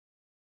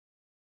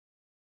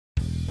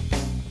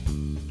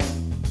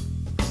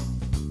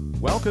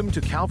Welcome to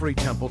Calvary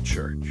Temple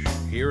Church,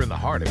 here in the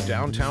heart of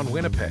downtown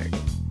Winnipeg.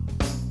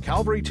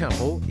 Calvary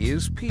Temple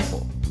is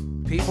people,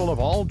 people of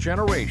all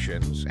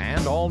generations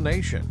and all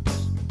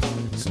nations.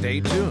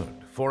 Stay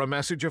tuned for a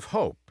message of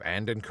hope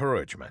and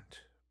encouragement.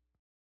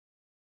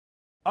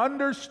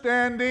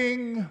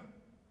 Understanding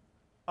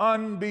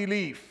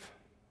unbelief.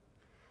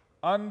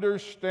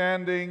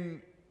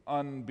 Understanding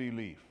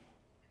unbelief.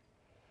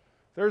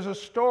 There's a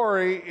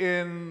story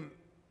in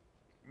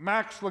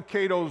Max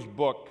Lucado's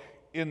book,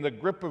 In the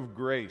Grip of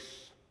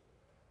Grace.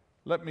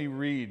 Let me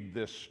read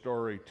this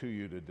story to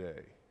you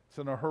today. It's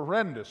a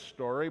horrendous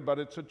story, but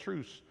it's a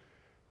truth.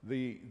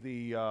 It's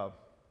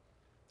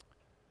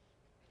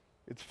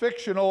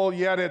fictional,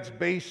 yet it's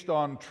based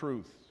on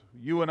truth.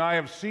 You and I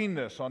have seen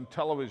this on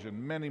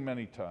television many,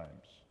 many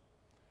times.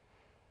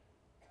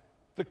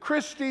 The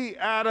Christy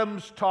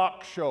Adams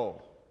talk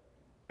show,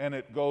 and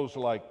it goes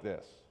like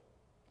this.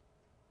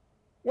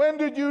 When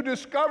did you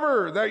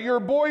discover that your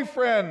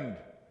boyfriend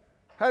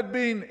had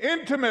been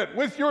intimate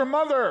with your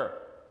mother?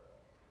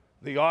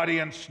 The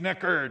audience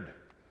snickered.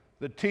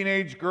 The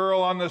teenage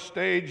girl on the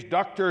stage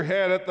ducked her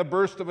head at the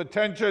burst of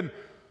attention.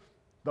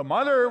 The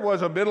mother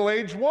was a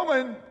middle-aged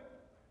woman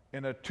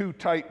in a too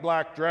tight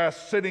black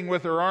dress, sitting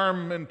with her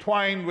arm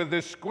entwined with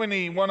this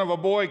squinty,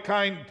 one-of-a-boy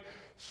kind,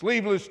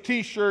 sleeveless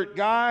t-shirt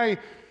guy.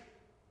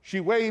 She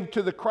waved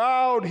to the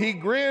crowd. He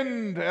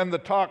grinned, and the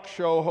talk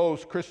show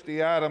host,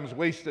 Christy Adams,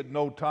 wasted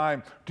no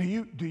time. Do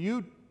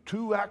you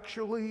two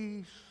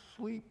actually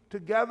sleep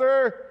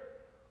together?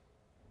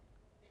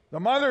 The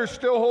mother,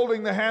 still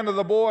holding the hand of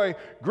the boy,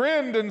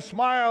 grinned and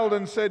smiled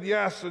and said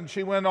yes, and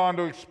she went on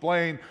to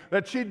explain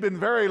that she'd been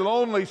very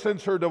lonely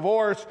since her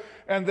divorce,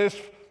 and this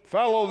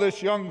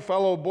young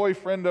fellow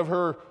boyfriend of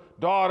her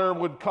daughter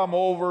would come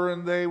over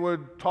and they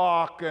would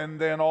talk, and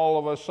then all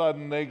of a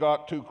sudden they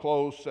got too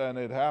close and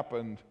it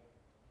happened.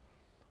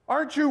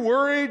 Aren't you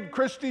worried,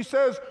 Christy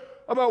says,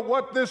 about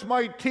what this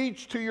might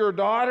teach to your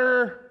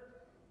daughter?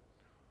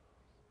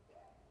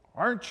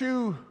 Aren't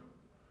you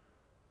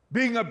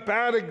being a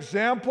bad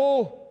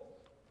example?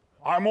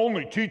 I'm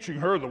only teaching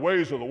her the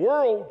ways of the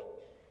world.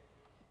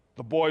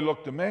 The boy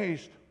looked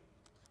amazed.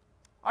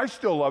 I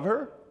still love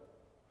her.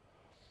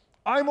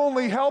 I'm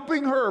only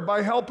helping her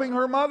by helping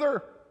her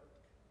mother.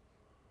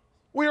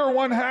 We are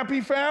one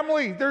happy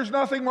family. There's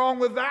nothing wrong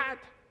with that.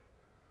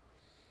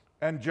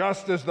 And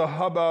just as the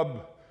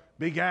hubbub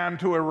began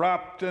to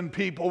erupt and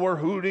people were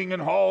hooting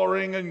and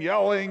hollering and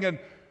yelling, and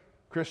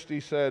Christy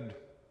said,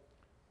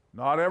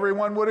 not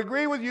everyone would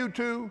agree with you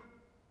two.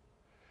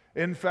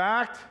 In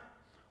fact,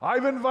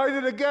 I've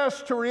invited a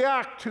guest to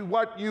react to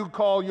what you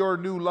call your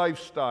new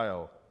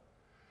lifestyle.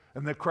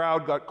 And the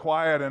crowd got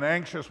quiet and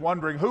anxious,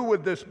 wondering who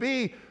would this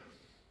be?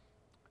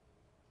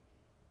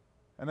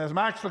 And as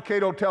Max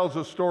Lucado tells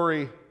the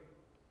story,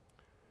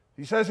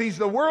 he says he's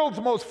the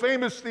world's most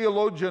famous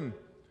theologian.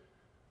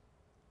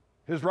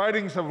 His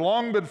writings have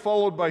long been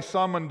followed by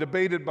some and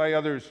debated by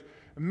others.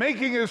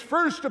 Making his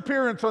first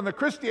appearance on the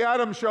Christy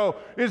Adams show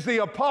is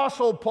the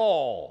Apostle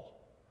Paul.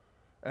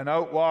 And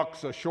out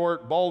walks a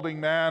short, balding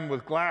man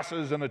with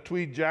glasses and a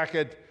tweed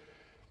jacket.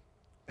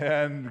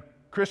 And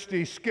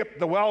Christy skipped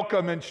the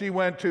welcome and she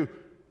went to,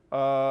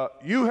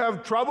 you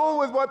have trouble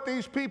with what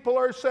these people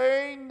are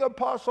saying,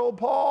 Apostle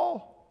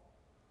Paul?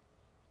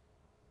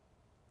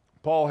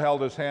 Paul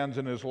held his hands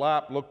in his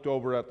lap, looked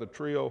over at the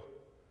trio,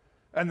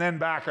 and then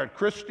back at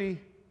Christy.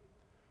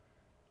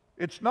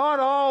 It's not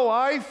all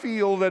I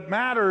feel that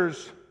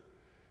matters,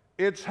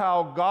 it's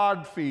how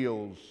God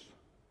feels.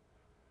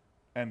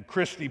 And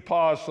Christy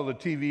paused so the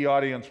TV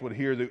audience would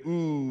hear the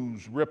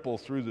oohs ripple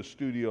through the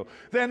studio.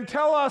 Then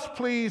tell us,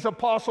 please,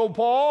 Apostle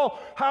Paul,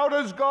 how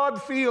does God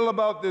feel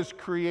about this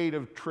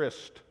creative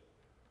tryst?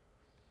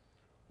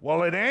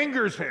 Well, it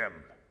angers him.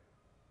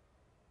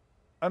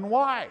 And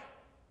why?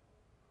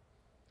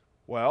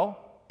 Well,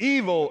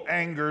 evil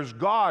angers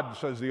God,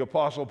 says the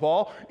Apostle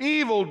Paul.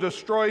 Evil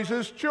destroys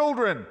his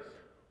children.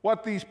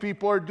 What these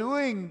people are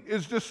doing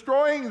is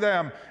destroying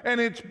them,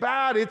 and it's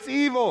bad, it's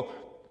evil.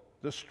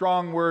 The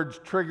strong words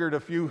triggered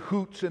a few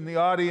hoots in the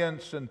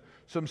audience and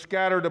some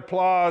scattered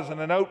applause and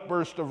an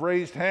outburst of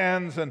raised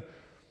hands, and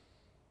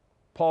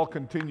Paul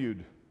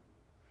continued.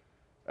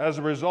 As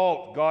a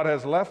result, God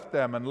has left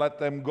them and let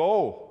them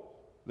go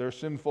their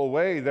sinful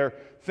way. Their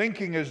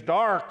thinking is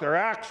dark, their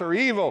acts are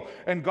evil,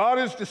 and God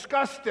is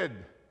disgusted.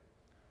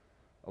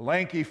 A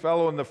lanky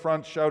fellow in the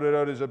front shouted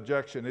out his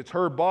objection. It's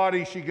her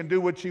body, she can do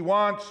what she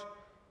wants.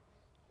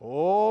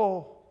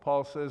 Oh,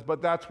 Paul says,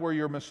 but that's where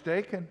you're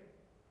mistaken.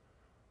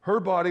 Her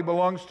body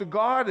belongs to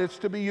God. It's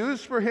to be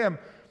used for Him.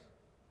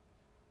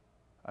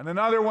 And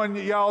another one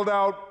yelled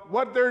out,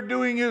 what they're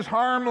doing is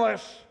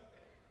harmless.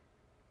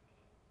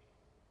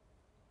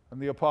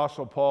 And the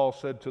Apostle Paul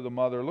said to the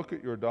mother, look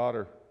at your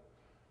daughter.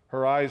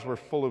 Her eyes were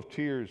full of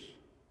tears.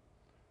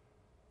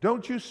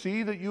 Don't you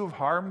see that you've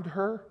harmed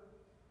her?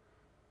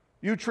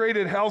 You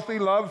traded healthy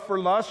love for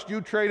lust.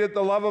 You traded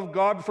the love of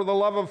God for the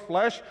love of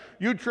flesh.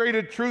 You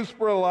traded truth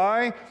for a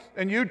lie.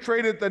 And you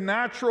traded the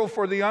natural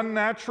for the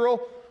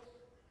unnatural.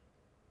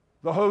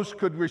 The host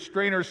could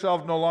restrain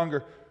herself no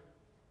longer.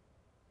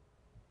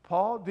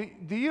 Paul,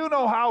 do you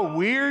know how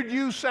weird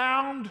you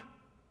sound?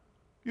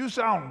 You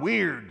sound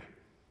weird.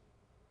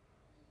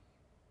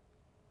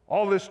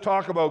 All this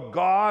talk about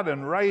God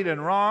and right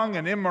and wrong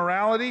and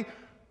immorality,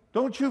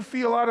 don't you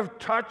feel out of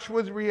touch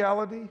with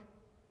reality?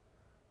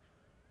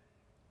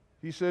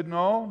 He said,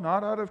 no,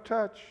 not out of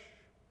touch.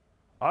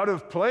 Out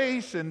of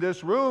place in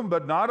this room,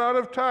 but not out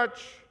of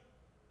touch.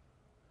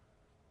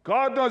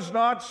 God does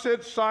not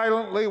sit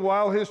silently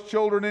while his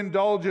children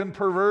indulge in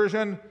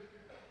perversion.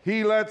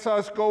 He lets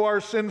us go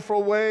our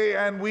sinful way,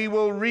 and we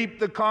will reap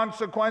the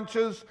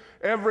consequences.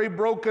 Every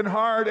broken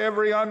heart,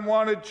 every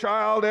unwanted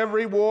child,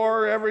 every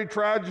war, every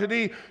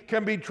tragedy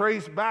can be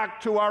traced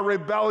back to our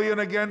rebellion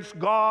against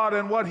God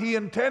and what he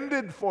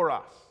intended for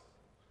us.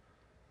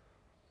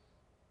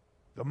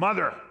 The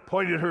mother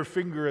pointed her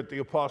finger at the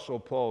Apostle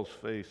Paul's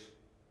face,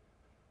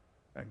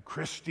 and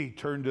Christy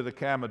turned to the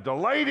camera,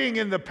 delighting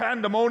in the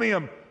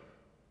pandemonium.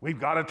 We've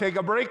got to take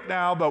a break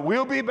now, but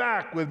we'll be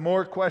back with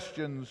more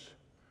questions.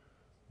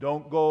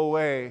 Don't go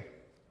away.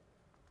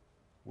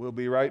 We'll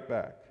be right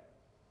back.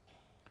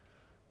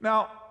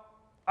 Now,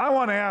 I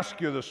want to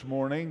ask you this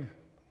morning,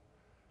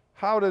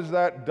 how does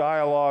that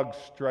dialogue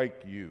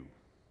strike you?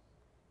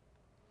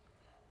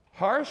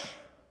 Harsh?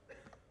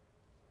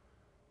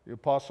 The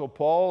Apostle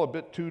Paul a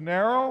bit too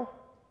narrow?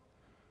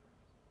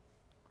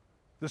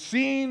 The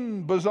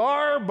scene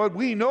bizarre, but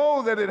we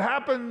know that it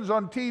happens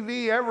on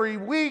TV every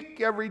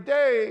week, every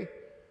day.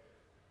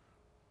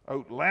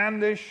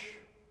 Outlandish.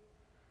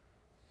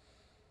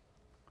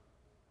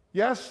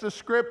 Yes, the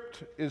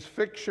script is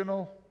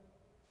fictional,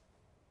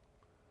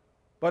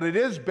 but it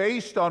is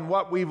based on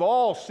what we've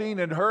all seen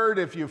and heard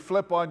if you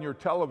flip on your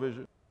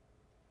television.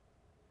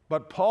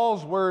 But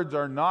Paul's words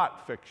are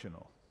not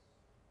fictional.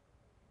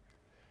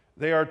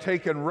 They are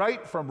taken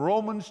right from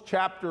Romans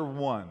chapter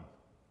 1.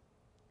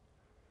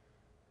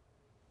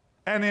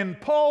 And in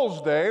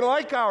Paul's day,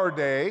 like our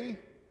day,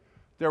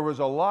 there was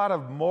a lot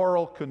of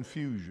moral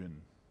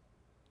confusion.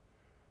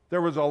 There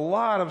was a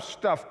lot of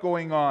stuff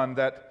going on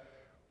that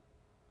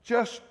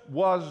just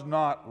was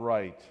not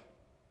right.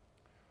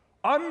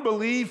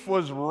 Unbelief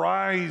was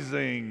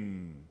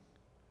rising.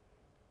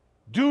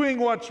 Doing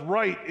what's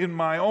right in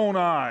my own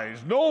eyes.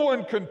 No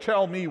one can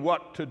tell me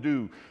what to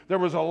do. There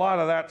was a lot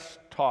of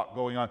that talk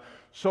going on.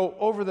 So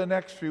over the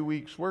next few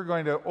weeks,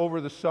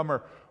 over the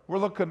summer, we're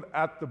looking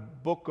at the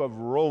book of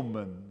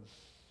Romans.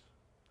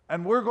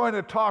 And we're going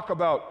to talk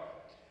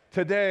about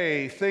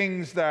today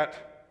things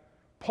that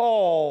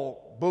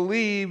Paul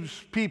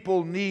believes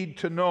people need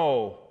to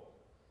know.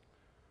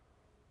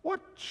 What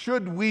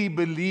should we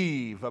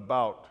believe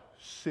about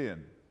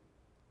sin?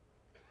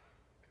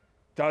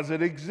 Does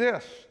it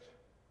exist?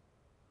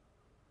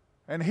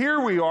 And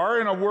here we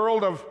are in a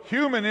world of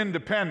human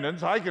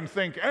independence. I can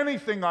think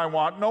anything I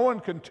want. No one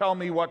can tell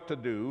me what to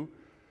do.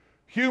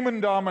 Human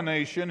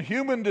domination,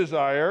 human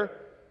desire.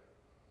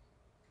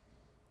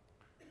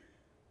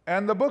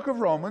 And the book of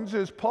Romans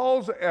is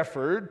Paul's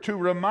effort to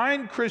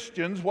remind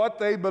Christians what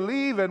they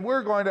believe, and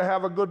we're going to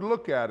have a good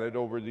look at it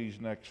over these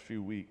next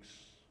few weeks.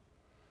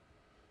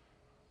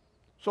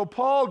 So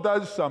Paul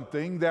does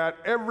something that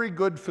every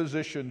good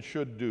physician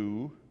should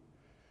do.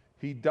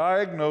 He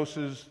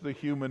diagnoses the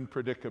human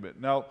predicament.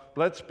 Now,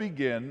 let's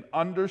begin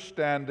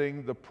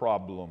understanding the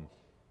problem.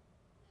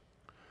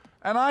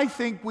 And I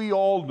think we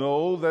all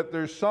know that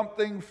there's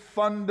something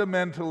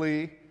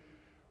fundamentally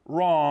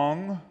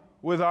wrong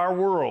with our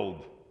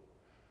world.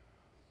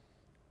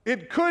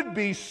 It could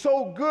be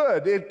so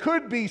good. It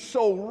could be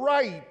so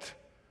right.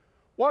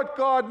 What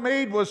God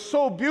made was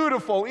so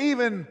beautiful.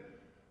 Even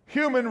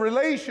human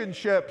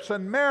relationships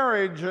and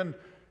marriage and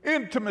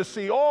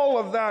intimacy, all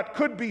of that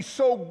could be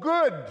so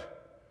good.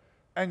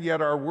 And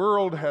yet our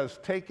world has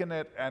taken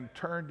it and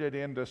turned it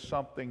into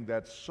something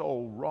that's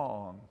so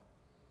wrong.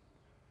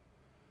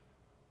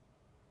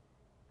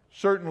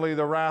 Certainly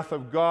the wrath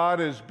of God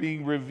is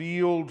being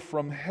revealed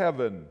from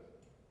heaven.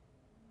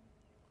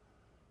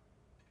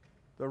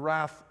 The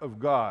wrath of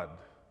God.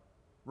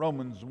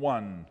 Romans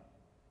 1.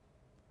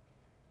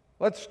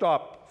 Let's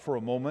stop for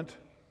a moment.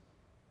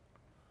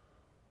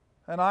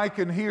 And I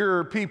can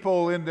hear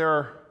people in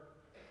their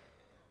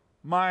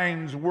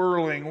minds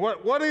whirling.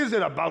 What is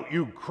it about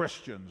you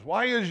Christians?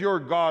 Why is your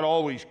God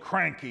always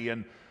cranky?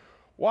 And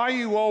why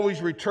you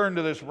always return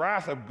to this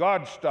wrath of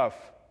God stuff?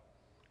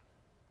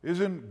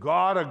 Isn't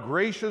God a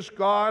gracious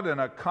God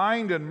and a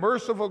kind and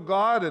merciful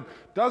God? And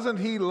doesn't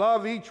he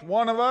love each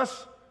one of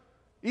us?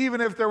 Even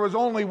if there was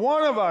only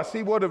one of us,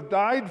 he would have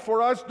died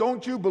for us.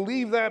 Don't you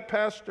believe that,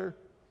 Pastor?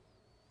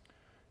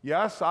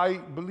 Yes, I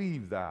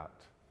believe that.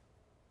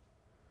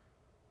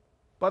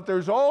 But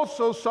there's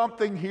also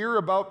something here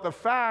about the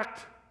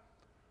fact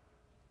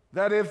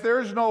that if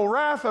there's no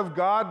wrath of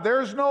God,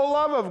 there's no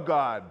love of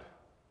God.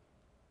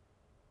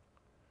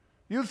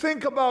 You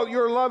think about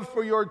your love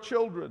for your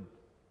children.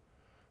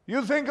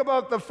 You think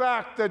about the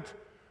fact that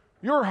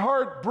your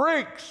heart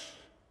breaks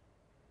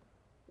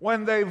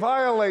when they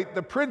violate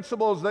the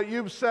principles that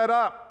you've set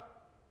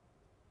up.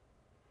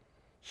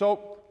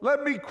 So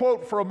let me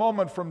quote for a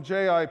moment from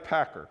J.I.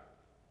 Packer.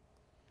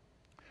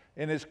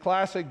 in his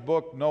classic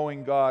book,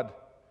 Knowing God,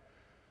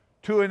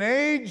 to an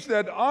age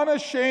that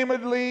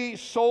unashamedly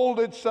sold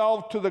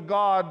itself to the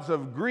gods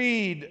of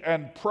greed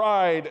and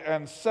pride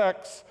and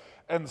sex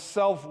and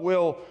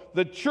self-will,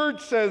 the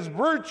church says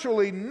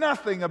virtually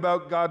nothing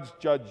about God's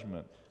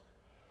judgment.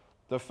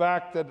 The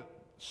fact that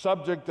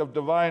subject of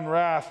divine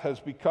wrath has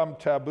become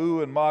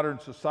taboo in modern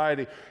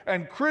society,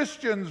 and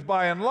Christians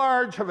by and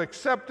large have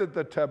accepted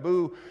the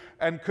taboo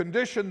and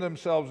conditioned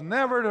themselves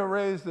never to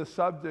raise the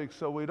subject,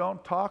 so we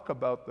don't talk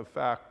about the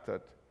fact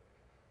that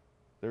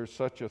there's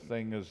such a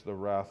thing as the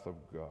wrath of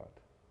God.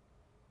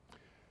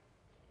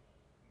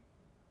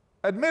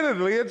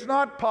 Admittedly, it's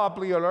not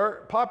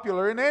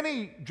popular in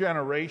any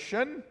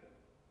generation,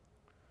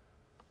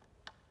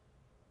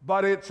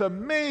 but it's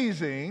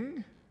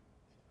amazing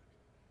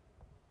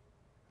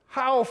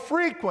how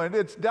frequent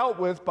it's dealt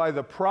with by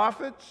the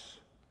prophets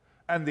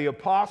and the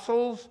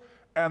apostles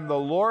and the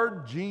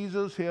Lord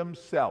Jesus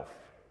himself.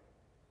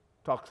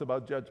 Talks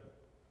about judgment.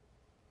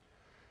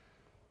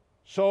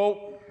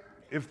 So,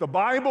 if the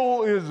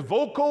Bible is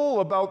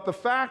vocal about the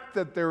fact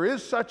that there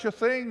is such a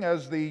thing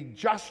as the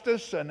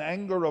justice and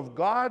anger of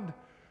God,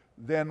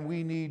 then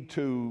we need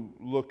to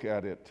look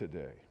at it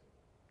today.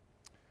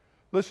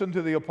 Listen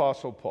to the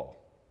Apostle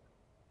Paul.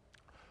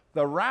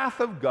 The wrath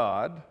of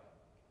God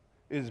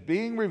is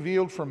being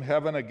revealed from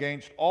heaven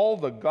against all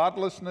the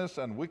godlessness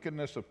and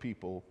wickedness of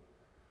people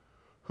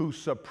who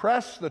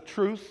suppress the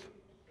truth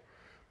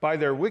by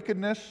their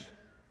wickedness.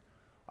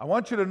 I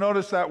want you to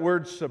notice that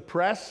word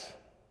suppress.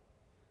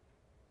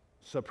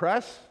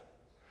 Suppress.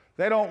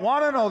 They don't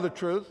want to know the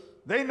truth.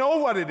 They know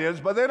what it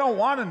is, but they don't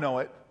want to know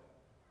it.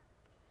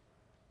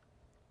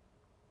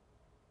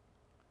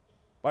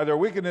 By their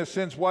wickedness,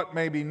 since what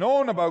may be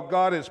known about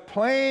God is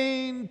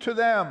plain to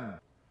them,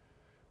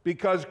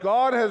 because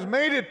God has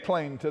made it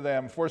plain to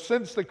them. For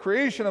since the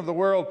creation of the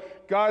world,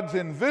 God's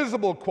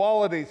invisible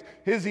qualities,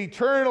 his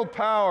eternal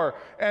power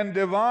and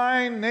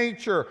divine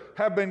nature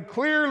have been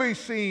clearly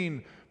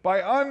seen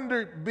by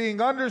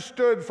being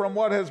understood from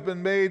what has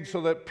been made,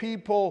 so that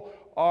people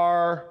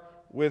are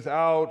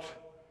without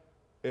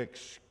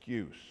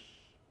excuse.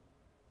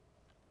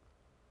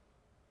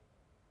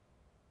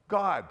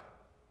 God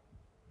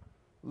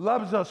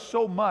loves us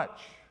so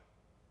much.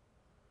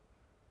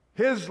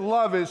 His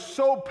love is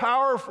so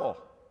powerful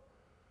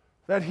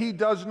that he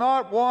does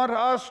not want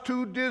us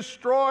to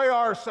destroy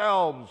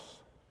ourselves.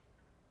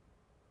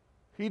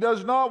 He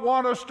does not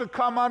want us to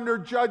come under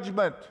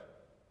judgment.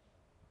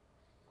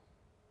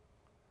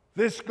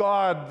 This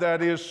God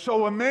that is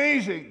so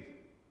amazing.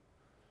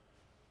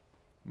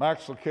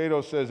 Max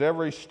Lucado says,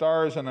 every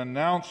star is an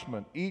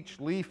announcement. Each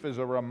leaf is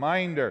a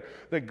reminder.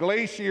 The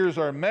glaciers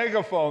are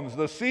megaphones.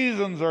 The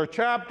seasons are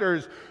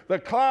chapters. The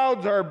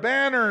clouds are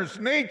banners.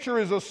 Nature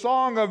is a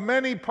song of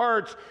many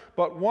parts,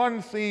 but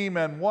one theme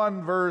and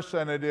one verse,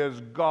 and it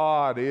is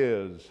God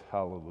is.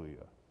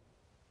 Hallelujah.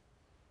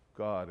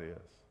 God is.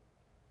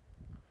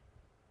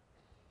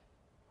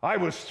 I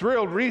was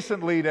thrilled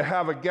recently to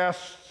have a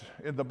guest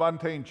in the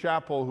Buntain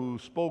Chapel who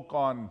spoke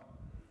on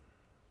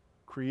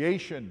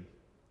creation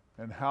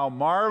and how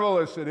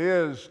marvelous it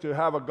is to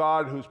have a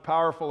God who's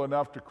powerful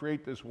enough to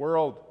create this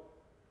world.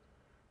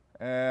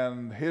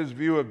 And his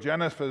view of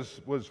Genesis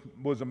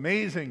was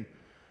amazing,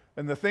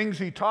 and the things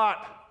he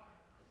taught.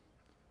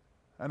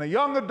 And a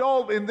young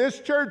adult in this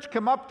church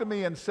came up to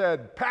me and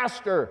said,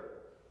 Pastor,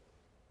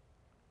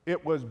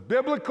 it was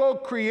biblical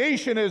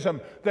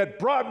creationism that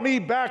brought me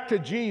back to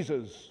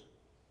Jesus.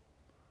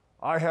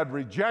 I had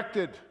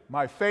rejected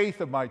my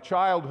faith of my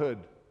childhood.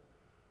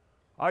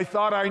 I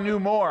thought I knew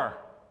more.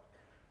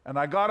 And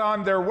I got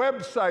on their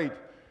website,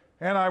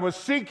 and I was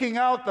seeking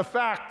out the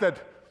fact that,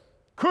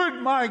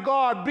 could my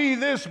God be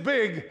this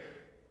big?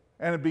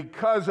 And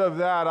because of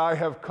that, I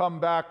have come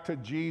back to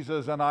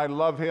Jesus, and I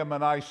love him,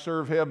 and I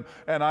serve him,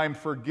 and I'm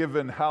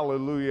forgiven.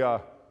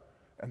 Hallelujah.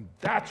 And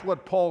that's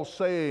what Paul's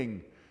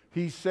saying.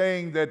 He's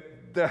saying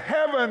that the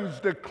heavens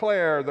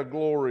declare the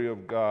glory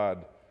of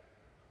God.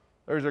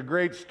 There's a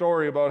great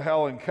story about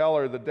Helen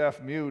Keller, the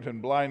deaf, mute,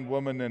 and blind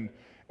woman, and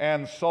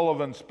Anne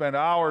Sullivan spent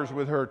hours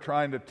with her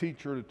trying to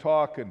teach her to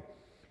talk,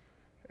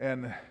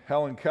 and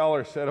Helen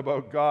Keller said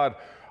about God,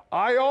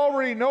 I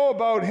already know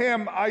about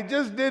him, I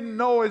just didn't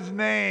know his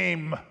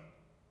name.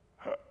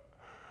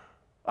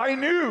 I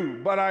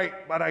knew, but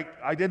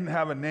I didn't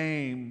have a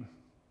name.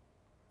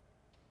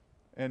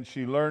 And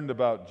she learned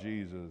about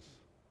Jesus.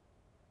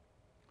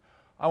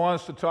 I want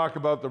us to talk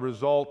about the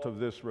result of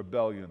this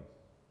rebellion.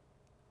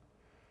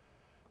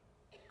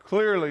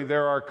 Clearly,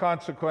 there are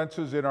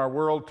consequences in our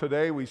world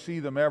today. We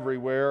see them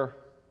everywhere.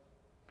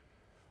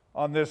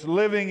 On this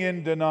living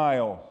in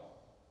denial.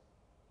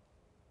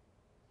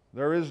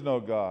 There is no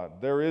God.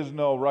 There is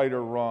no right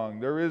or wrong.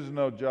 There is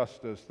no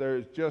justice. There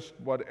is just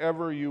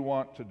whatever you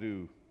want to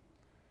do.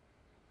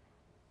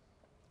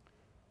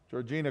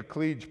 Georgina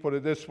Cleage put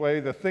it this way,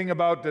 the thing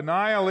about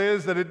denial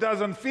is that it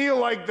doesn't feel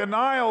like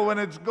denial when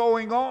it's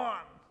going on.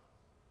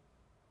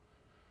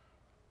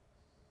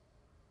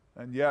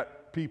 And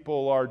yet,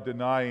 people are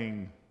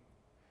denying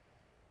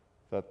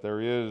that there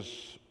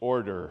is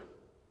order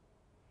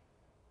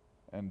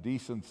and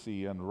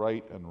decency and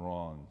right and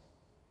wrong.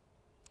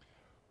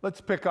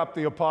 Let's pick up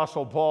the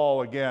Apostle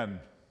Paul again.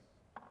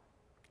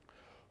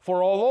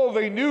 For although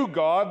they knew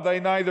God, they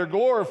neither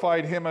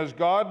glorified him as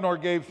God nor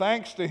gave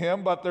thanks to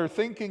him, but their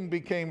thinking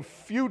became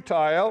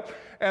futile,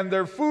 and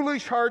their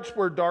foolish hearts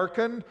were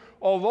darkened.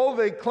 Although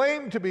they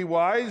claimed to be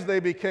wise, they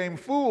became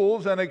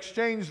fools and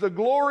exchanged the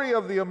glory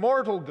of the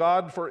immortal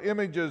God for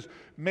images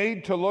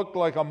made to look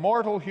like a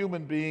mortal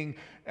human being,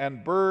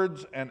 and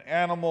birds and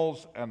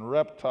animals and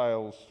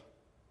reptiles.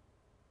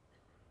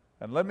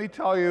 And let me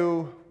tell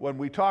you, when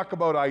we talk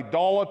about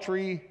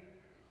idolatry,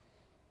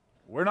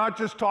 we're not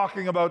just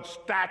talking about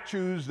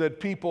statues that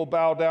people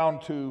bow down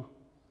to.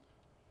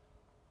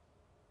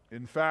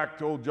 In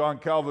fact, old John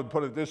Calvin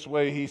put it this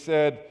way. He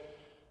said,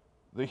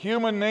 the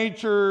human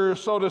nature,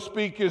 so to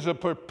speak, is a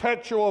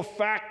perpetual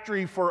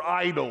factory for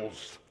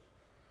idols.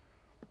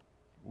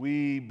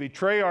 We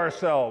betray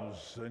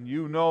ourselves, and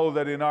you know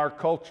that in our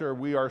culture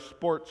we are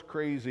sports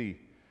crazy,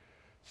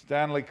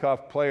 Stanley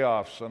Cup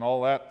playoffs and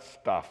all that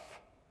stuff,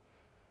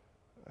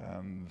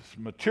 and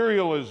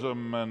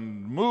materialism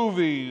and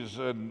movies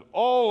and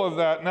all of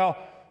that. Now,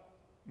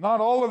 not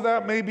all of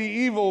that may be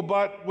evil,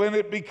 but when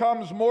it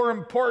becomes more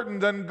important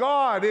than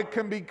God, it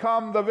can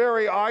become the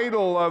very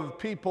idol of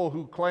people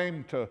who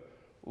claim to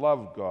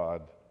love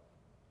God.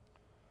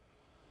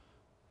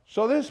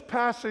 So this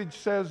passage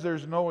says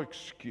there's no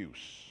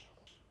excuse.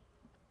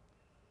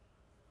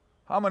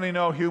 How many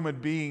know human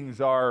beings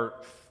are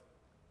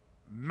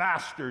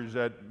masters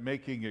at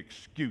making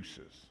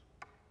excuses?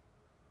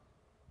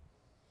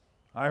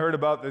 I heard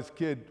about this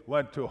kid,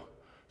 went to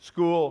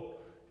school.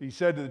 He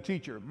said to the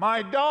teacher,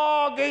 "My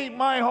dog ate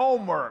my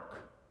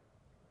homework."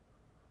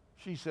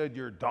 She said,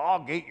 "Your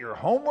dog ate your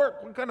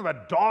homework? What kind of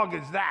a dog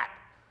is that?"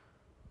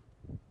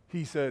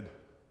 He said,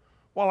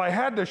 "Well, I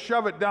had to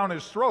shove it down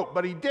his throat,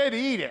 but he did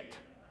eat it."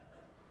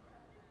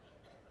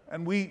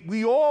 And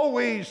we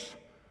always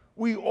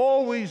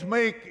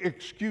make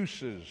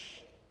excuses.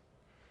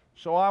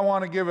 So I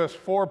want to give us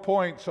 4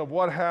 points of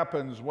what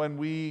happens when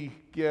we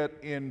get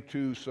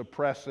into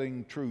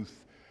suppressing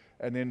truth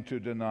and into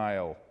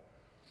denial.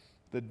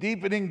 The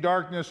deepening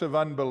darkness of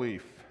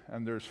unbelief.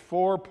 And there's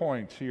 4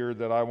 points here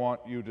that I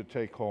want you to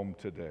take home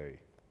today.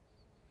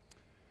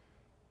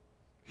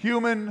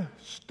 Human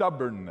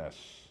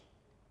stubbornness.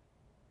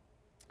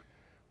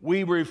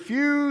 We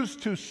refuse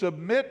to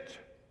submit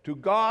to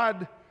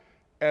God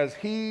as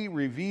He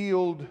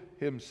revealed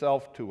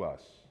Himself to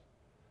us.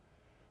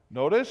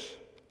 Notice,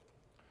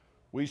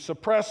 we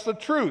suppress the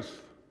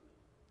truth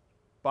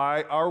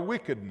by our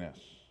wickedness.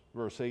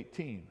 Verse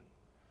 18.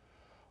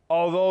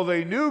 Although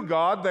they knew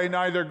God, they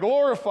neither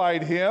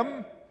glorified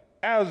Him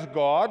as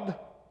God.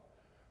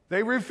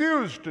 They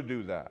refused to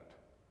do that.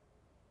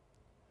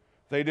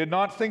 They did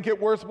not think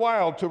it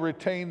worthwhile to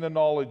retain the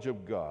knowledge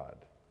of God.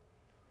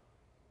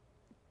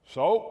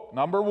 So,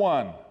 number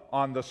 1,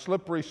 on the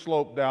slippery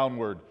slope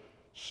downward,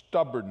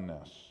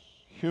 stubbornness,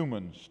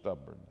 human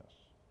stubbornness.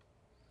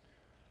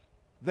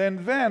 Then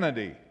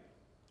vanity,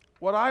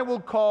 what I will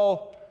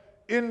call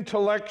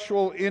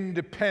intellectual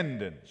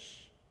independence.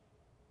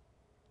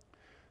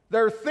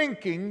 Their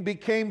thinking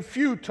became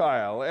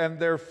futile, and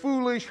their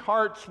foolish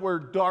hearts were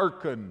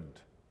darkened.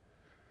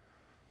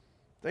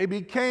 They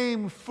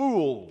became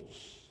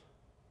fools.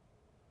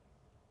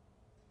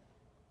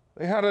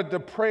 They had a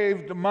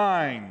depraved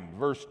mind,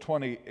 verse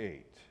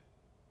 28.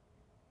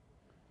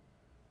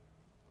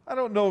 I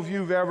don't know if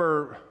you've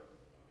ever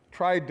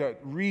tried to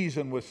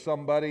reason with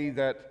somebody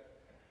that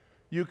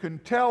you can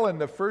tell in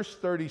the first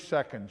 30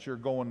 seconds you're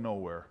going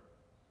nowhere.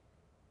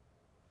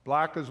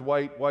 Black is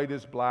white, white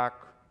is black.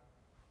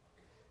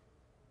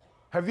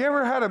 Have you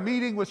ever had a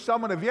meeting with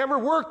someone? Have you ever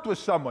worked with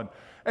someone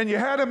and you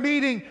had a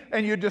meeting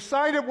and you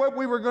decided what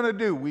we were going to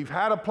do? We've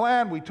had a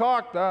plan, we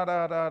talked,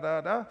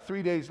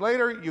 3 days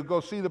later, you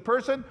go see the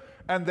person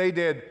and they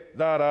did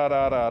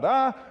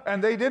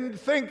and they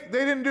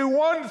didn't do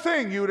one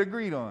thing you had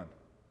agreed on.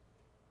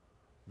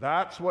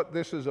 That's what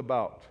this is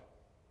about.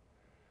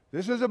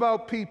 This is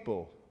about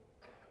people.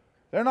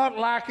 They're not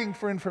lacking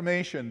for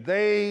information.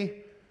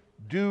 They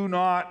do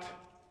not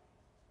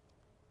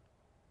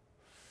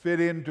fit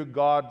into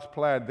God's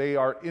plan. They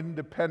are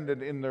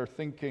independent in their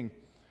thinking.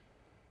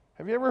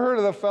 Have you ever heard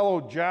of the fellow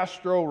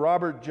Jastrow,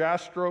 Robert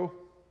Jastrow?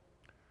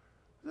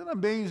 He's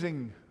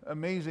an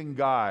amazing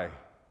guy.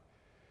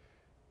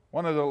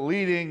 One of the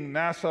leading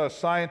NASA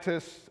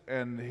scientists,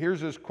 and here's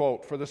his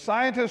quote: "For the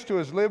scientist who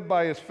has lived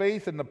by his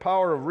faith in the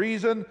power of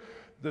reason,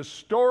 the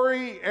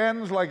story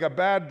ends like a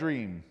bad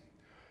dream.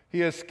 He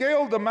has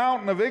scaled the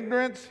mountain of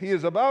ignorance. He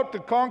is about to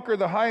conquer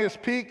the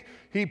highest peak.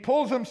 He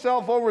pulls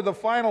himself over the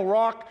final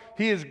rock.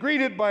 He is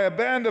greeted by a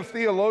band of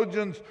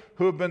theologians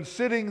who have been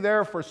sitting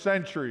there for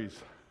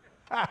centuries."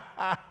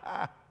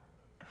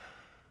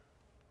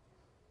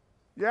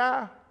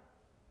 Yeah.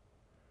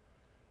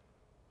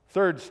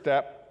 Third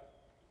step.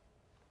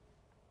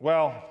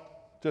 Well,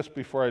 just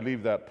before I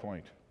leave that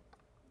point.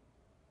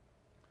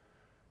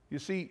 You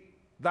see,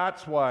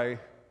 that's why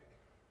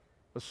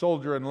a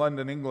soldier in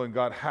London, England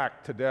got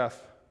hacked to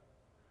death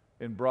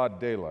in broad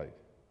daylight.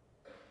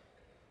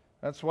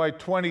 That's why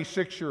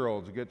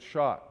 26-year-olds get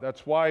shot.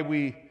 That's why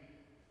we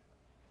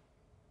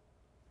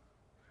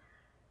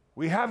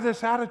have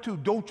this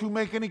attitude, don't you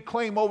make any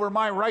claim over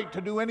my right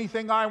to do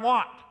anything I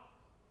want.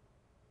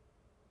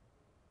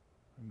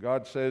 And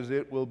God says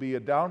it will be a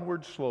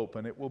downward slope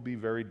and it will be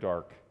very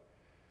dark.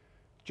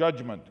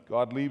 Judgment,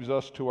 God leaves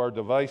us to our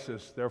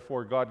devices.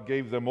 Therefore, God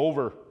gave them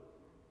over.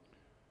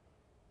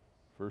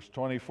 Verse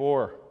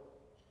 24.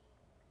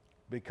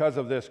 Because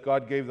of this,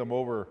 God gave them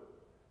over.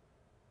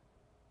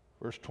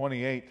 Verse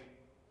 28.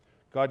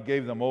 God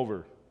gave them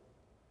over.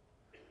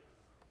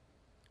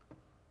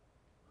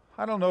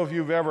 I don't know if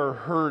you've ever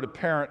heard a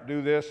parent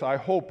do this. I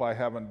hope I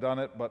haven't done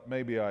it, but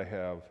maybe I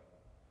have.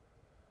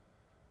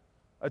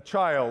 A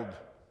child.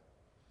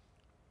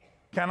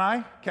 Can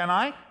I? Can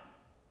I?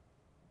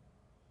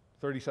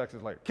 30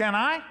 seconds later. Can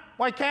I?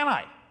 Why can't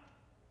I?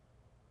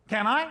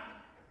 Can I?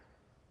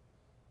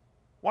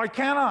 Why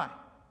can't I?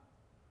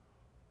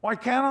 Why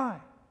can't I?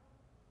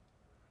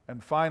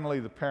 And finally,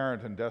 the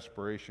parent in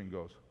desperation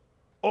goes,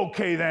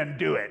 okay, then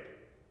do it.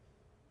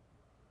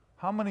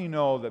 How many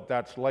know that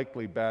that's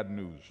likely bad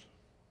news?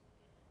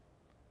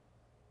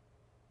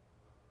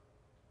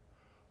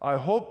 I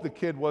hope the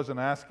kid wasn't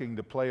asking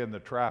to play in the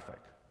traffic.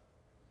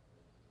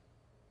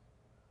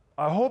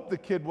 I hope the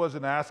kid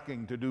wasn't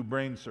asking to do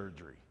brain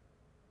surgery.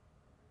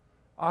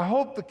 I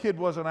hope the kid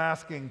wasn't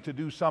asking to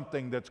do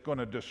something that's going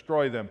to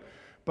destroy them.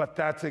 But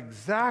that's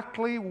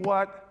exactly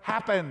what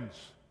happens.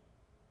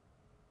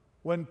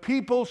 When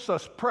people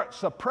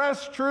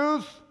suppress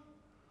truth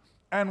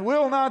and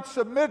will not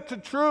submit to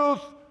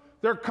truth,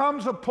 there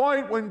comes a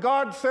point when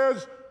God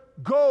says,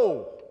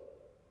 go,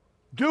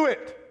 do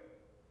it.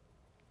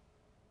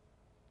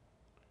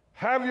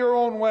 Have your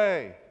own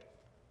way.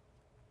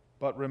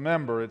 But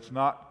remember, it's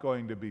not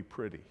going to be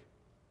pretty.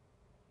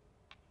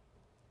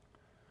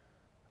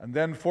 And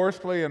then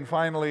fourthly and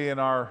finally in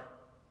our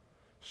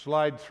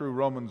slide through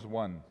Romans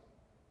 1.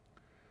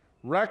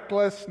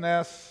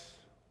 Recklessness,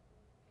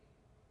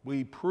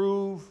 we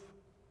prove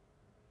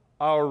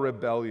our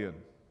rebellion.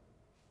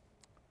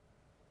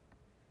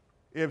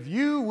 If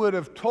you would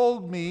have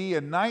told me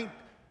in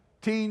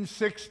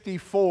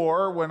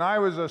 1964, when I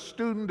was a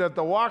student at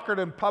the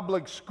Walkerton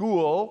Public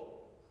School,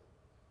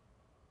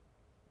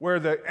 where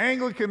the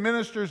Anglican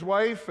minister's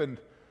wife and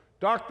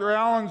Dr.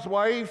 Allen's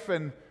wife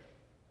and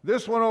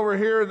this one over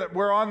here that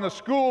we're on the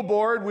school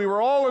board, we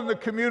were all in the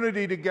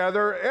community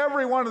together.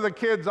 Every one of the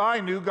kids I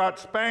knew got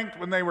spanked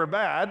when they were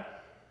bad.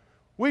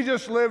 We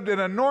just lived in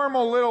a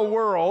normal little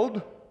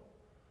world.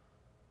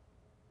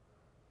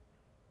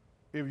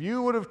 If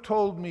you would have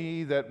told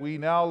me that we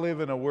now live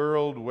in a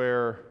world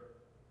where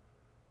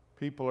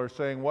people are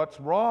saying, what's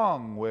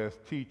wrong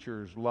with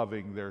teachers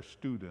loving their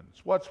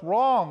students? What's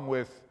wrong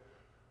with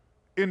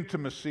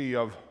intimacy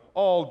of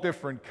all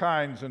different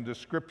kinds and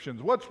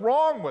descriptions? What's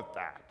wrong with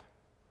that?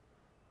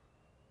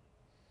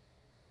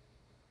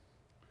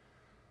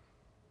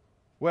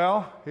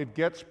 Well, it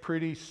gets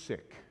pretty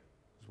sick,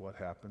 is what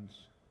happens.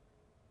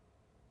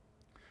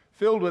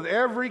 Filled with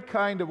every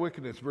kind of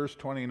wickedness, verse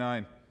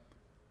 29.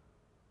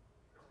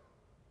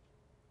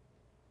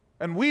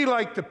 And we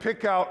like to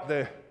pick out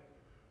the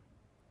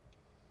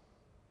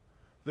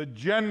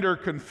gender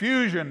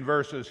confusion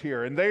verses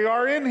here, and they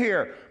are in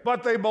here,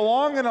 but they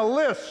belong in a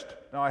list.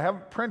 Now, I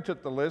haven't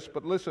printed the list,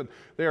 but listen,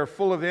 they are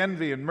full of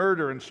envy and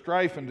murder and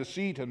strife and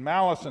deceit and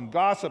malice and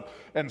gossip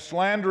and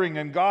slandering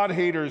and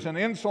God-haters and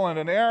insolent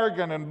and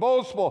arrogant and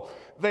boastful.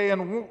 They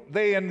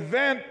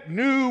invent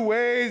new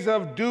ways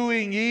of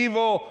doing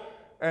evil.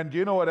 And do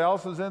you know what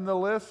else is in the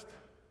list?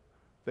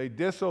 They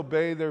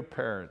disobey their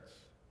parents.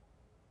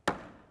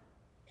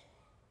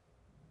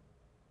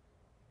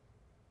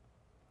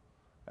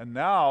 And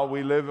now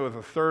we live with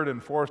a third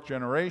and fourth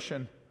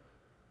generation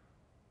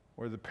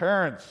where the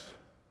parents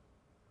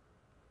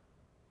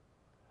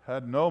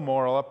had no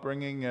moral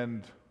upbringing,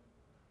 and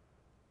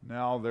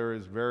now there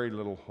is very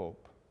little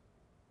hope.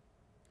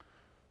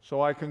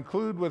 So I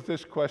conclude with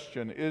this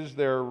question: is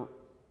there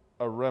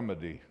a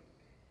remedy?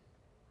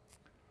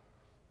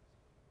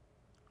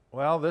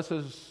 Well, this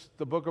is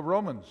the book of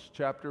Romans,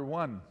 chapter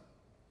 1.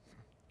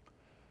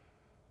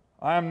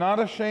 I am not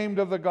ashamed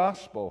of the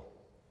gospel.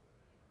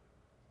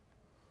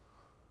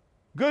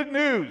 Good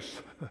news.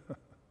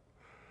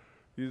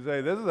 You say,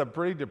 this is a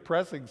pretty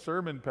depressing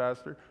sermon,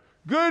 Pastor.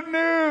 Good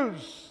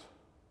news.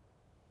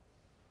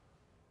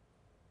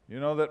 You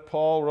know that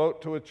Paul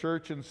wrote to a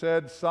church and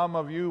said, some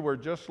of you were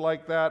just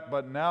like that,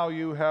 but now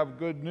you have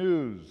good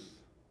news.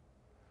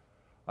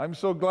 I'm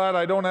so glad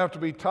I don't have to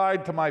be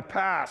tied to my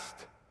past.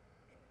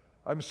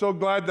 I'm so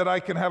glad that I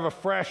can have a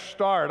fresh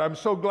start. I'm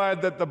so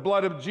glad that the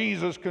blood of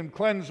Jesus can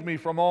cleanse me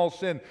from all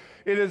sin.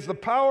 It is the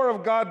power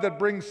of God that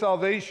brings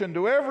salvation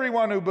to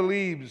everyone who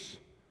believes.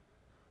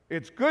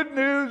 It's good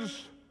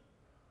news,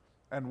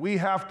 and we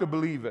have to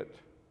believe it.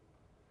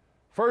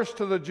 First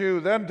to the Jew,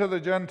 then to the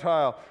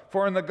Gentile.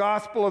 For in the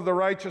gospel of the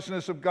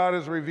righteousness of God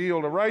is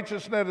revealed. A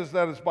righteousness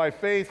that is by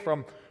faith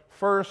from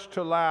first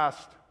to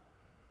last.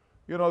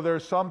 You know,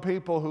 there's some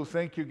people who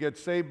think you get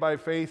saved by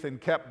faith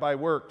and kept by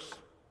works.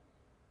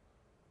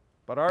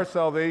 But our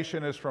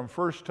salvation is from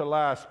first to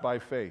last by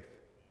faith.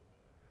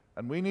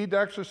 And we need to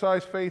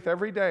exercise faith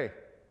every day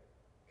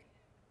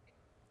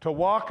to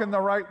walk in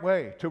the right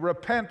way, to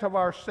repent of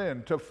our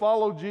sin, to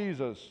follow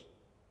Jesus.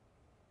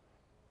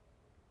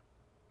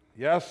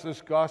 Yes,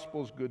 this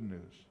gospel is good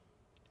news.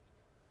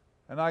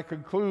 And I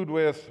conclude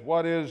with,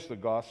 what is the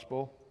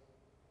gospel?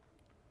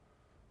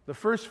 The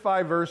first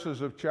 5 verses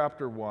of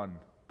chapter 1.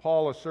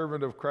 Paul, a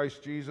servant of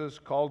Christ Jesus,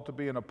 called to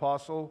be an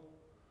apostle.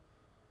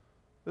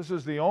 This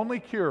is the only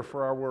cure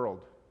for our world.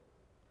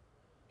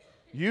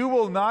 You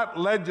will not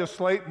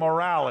legislate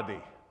morality.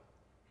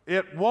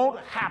 It won't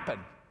happen.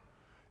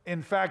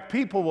 In fact,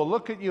 people will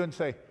look at you and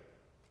say,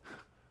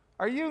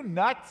 "Are you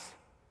nuts?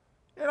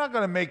 You're not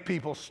going to make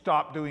people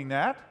stop doing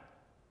that."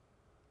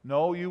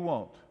 No, you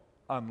won't,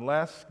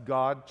 unless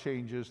God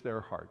changes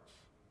their hearts.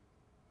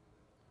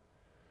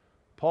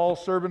 Paul,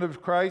 servant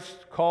of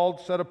Christ,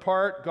 called, set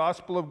apart,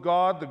 gospel of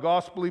God, the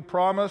gospel he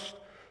promised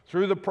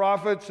through the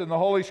prophets and the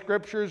Holy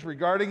Scriptures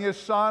regarding his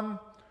Son,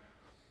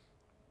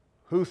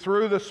 who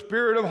through the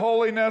Spirit of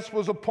holiness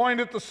was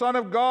appointed the Son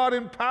of God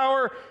in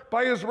power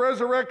by his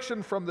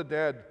resurrection from the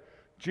dead.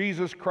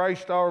 Jesus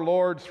Christ our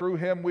Lord, through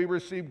him we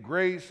receive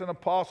grace and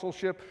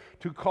apostleship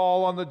to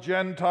call on the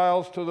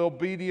Gentiles to the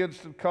obedience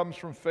that comes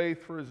from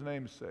faith for his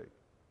name's sake.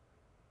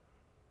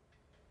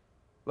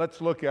 Let's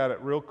look at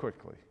it real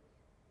quickly.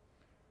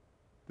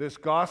 This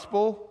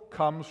gospel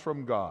comes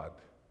from God.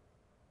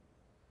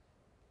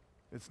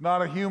 It's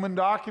not a human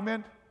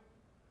document.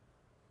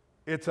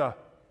 It's a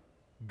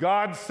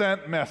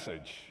God-sent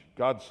message.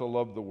 God so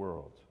loved the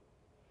world.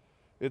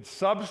 Its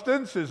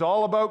substance is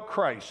all about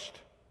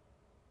Christ.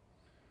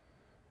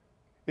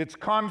 Its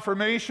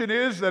confirmation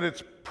is that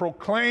it's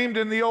proclaimed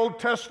in the Old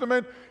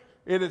Testament.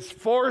 It is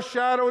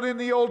foreshadowed in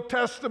the Old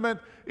Testament.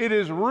 It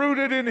is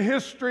rooted in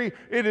history.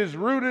 It is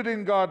rooted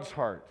in God's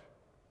heart.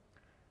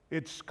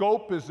 Its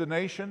scope is the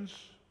nations.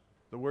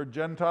 The word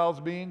Gentiles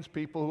means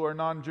people who are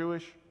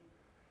non-Jewish.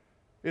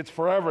 It's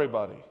for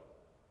everybody.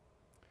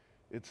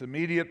 Its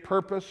immediate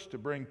purpose to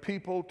bring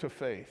people to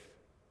faith,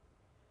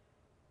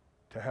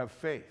 to have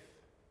faith.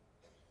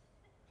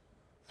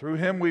 Through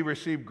him we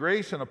receive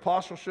grace and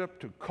apostleship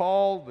to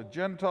call the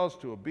Gentiles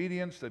to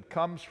obedience that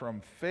comes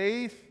from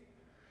faith.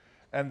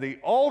 And the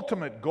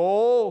ultimate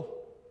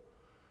goal,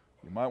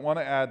 you might want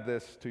to add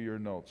this to your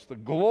notes, the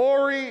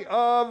glory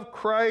of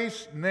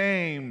Christ's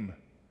name.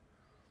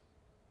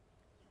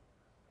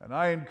 And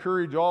I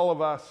encourage all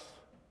of us,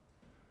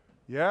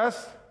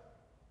 yes,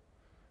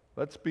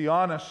 let's be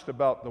honest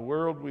about the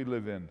world we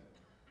live in.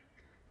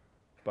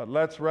 But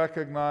let's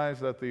recognize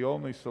that the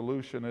only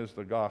solution is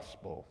the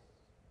gospel.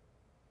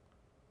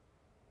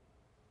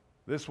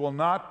 This will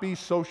not be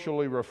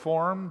socially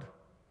reformed.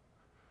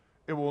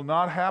 It will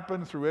not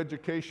happen through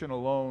education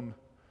alone.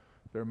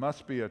 There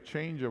must be a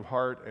change of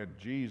heart, and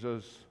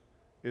Jesus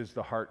is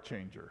the heart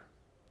changer.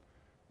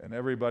 And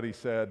everybody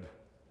said,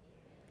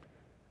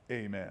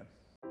 amen.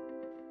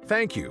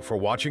 Thank you for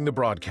watching the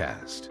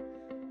broadcast.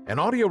 An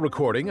audio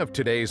recording of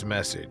today's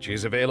message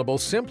is available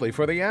simply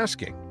for the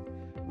asking.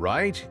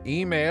 Write,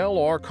 email,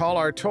 or call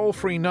our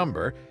toll-free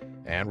number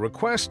and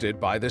request it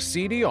by the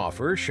CD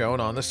offer shown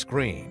on the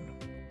screen.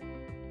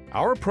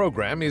 Our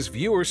program is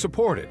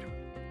viewer-supported.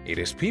 It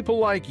is people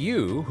like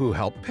you who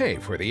help pay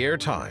for the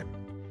airtime.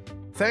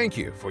 Thank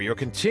you for your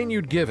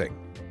continued giving.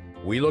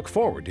 We look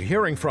forward to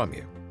hearing from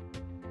you.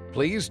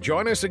 Please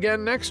join us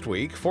again next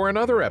week for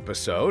another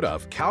episode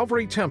of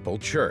Calvary Temple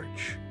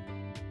Church.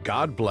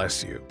 God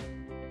bless you.